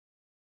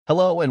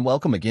Hello and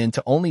welcome again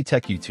to Only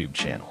Tech YouTube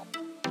channel.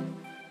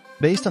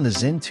 Based on the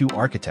Zen 2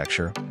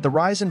 architecture, the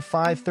Ryzen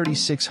 5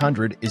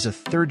 3600 is a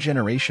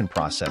third-generation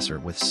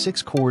processor with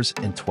 6 cores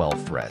and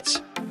 12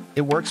 threads.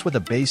 It works with a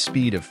base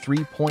speed of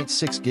 3.6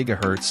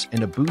 GHz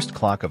and a boost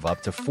clock of up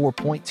to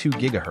 4.2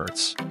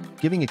 GHz,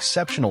 giving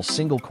exceptional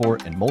single-core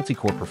and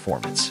multi-core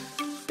performance.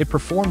 It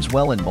performs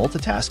well in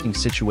multitasking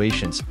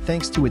situations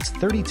thanks to its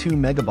 32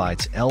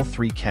 MB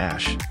L3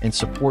 cache and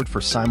support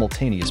for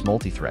simultaneous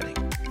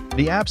multithreading.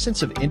 The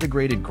absence of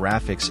integrated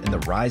graphics in the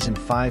Ryzen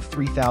 5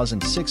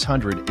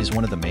 3600 is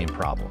one of the main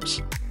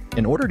problems.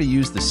 In order to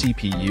use the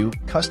CPU,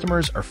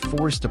 customers are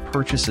forced to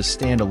purchase a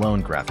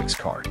standalone graphics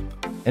card.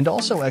 And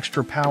also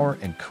extra power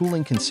and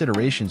cooling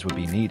considerations would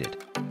be needed.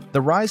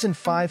 The Ryzen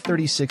 5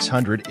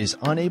 3600 is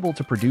unable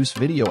to produce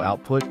video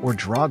output or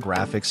draw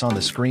graphics on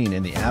the screen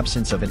in the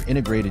absence of an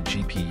integrated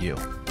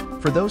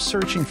GPU. For those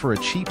searching for a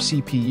cheap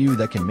CPU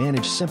that can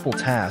manage simple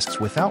tasks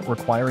without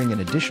requiring an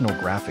additional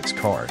graphics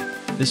card,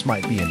 this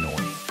might be annoying.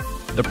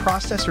 The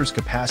processor's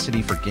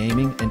capacity for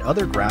gaming and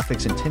other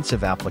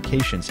graphics-intensive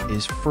applications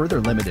is further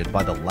limited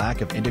by the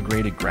lack of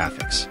integrated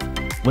graphics.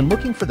 When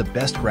looking for the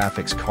best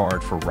graphics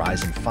card for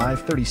Ryzen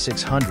 5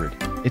 3600,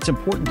 it's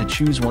important to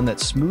choose one that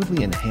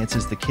smoothly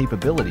enhances the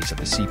capabilities of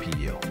the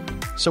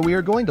CPU. So we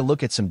are going to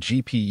look at some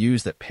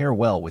GPUs that pair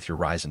well with your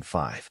Ryzen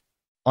 5.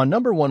 On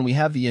number 1 we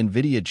have the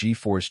NVIDIA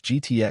GeForce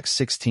GTX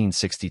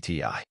 1660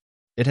 Ti.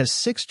 It has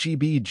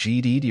 6GB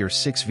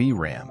GDDR6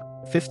 VRAM,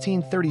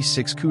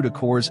 1536 CUDA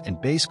cores and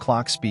base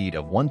clock speed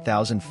of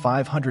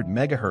 1500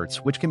 MHz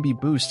which can be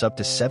boosted up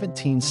to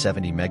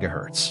 1770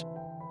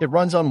 MHz. It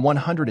runs on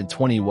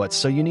 120 watts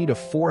so you need a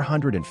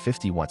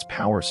 450 watts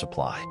power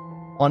supply.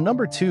 On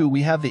number 2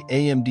 we have the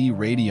AMD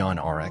Radeon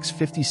RX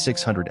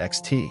 5600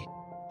 XT.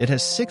 It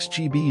has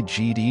 6GB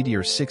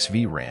GDDR6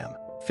 VRAM,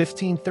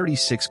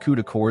 1536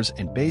 CUDA cores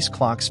and base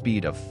clock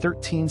speed of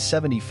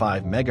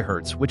 1375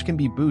 MHz which can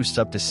be boosted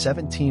up to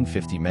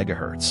 1750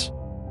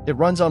 MHz. It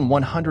runs on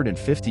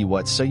 150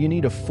 watts so you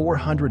need a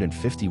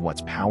 450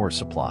 watts power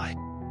supply.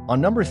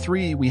 On number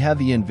 3 we have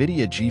the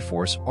NVIDIA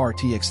GeForce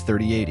RTX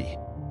 3080.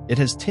 It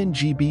has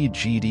 10GB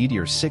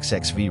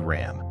GDDR6X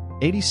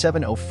VRAM,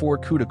 8704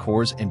 CUDA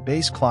cores and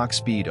base clock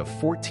speed of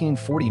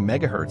 1440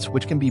 MHz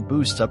which can be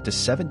boosted up to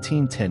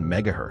 1710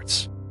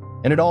 MHz.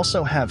 And it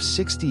also have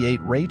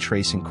 68 ray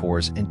tracing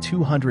cores and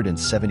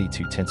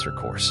 272 tensor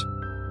cores.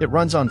 It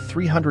runs on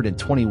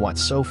 320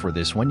 watts so for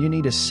this one you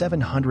need a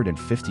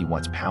 750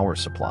 watts power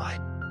supply.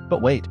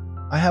 But wait,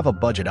 I have a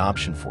budget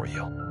option for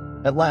you.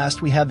 At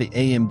last we have the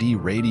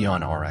AMD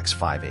Radeon RX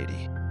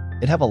 580.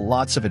 It have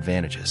lots of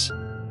advantages.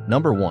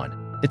 Number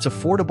 1, it's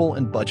affordable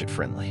and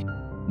budget-friendly.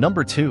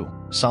 Number 2,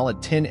 solid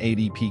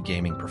 1080p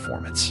gaming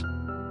performance.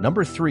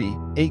 Number 3,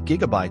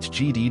 8GB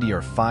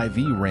GDDR5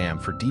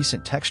 VRAM for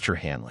decent texture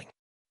handling.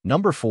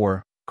 Number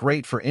 4,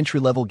 great for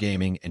entry-level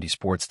gaming and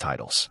esports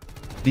titles.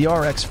 The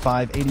RX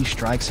 580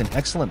 strikes an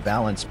excellent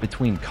balance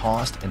between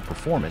cost and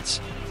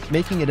performance,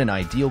 making it an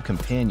ideal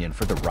companion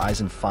for the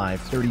Ryzen 5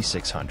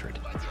 3600.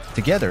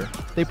 Together,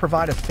 they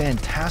provide a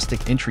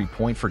fantastic entry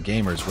point for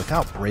gamers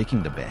without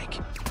breaking the bank.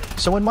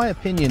 So in my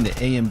opinion, the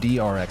AMD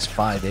RX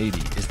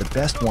 580 is the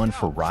best one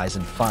for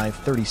Ryzen 5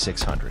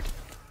 3600.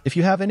 If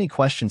you have any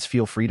questions,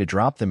 feel free to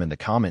drop them in the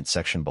comment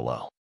section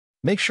below.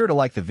 Make sure to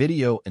like the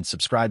video and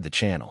subscribe the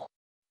channel.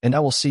 And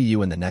I will see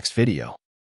you in the next video.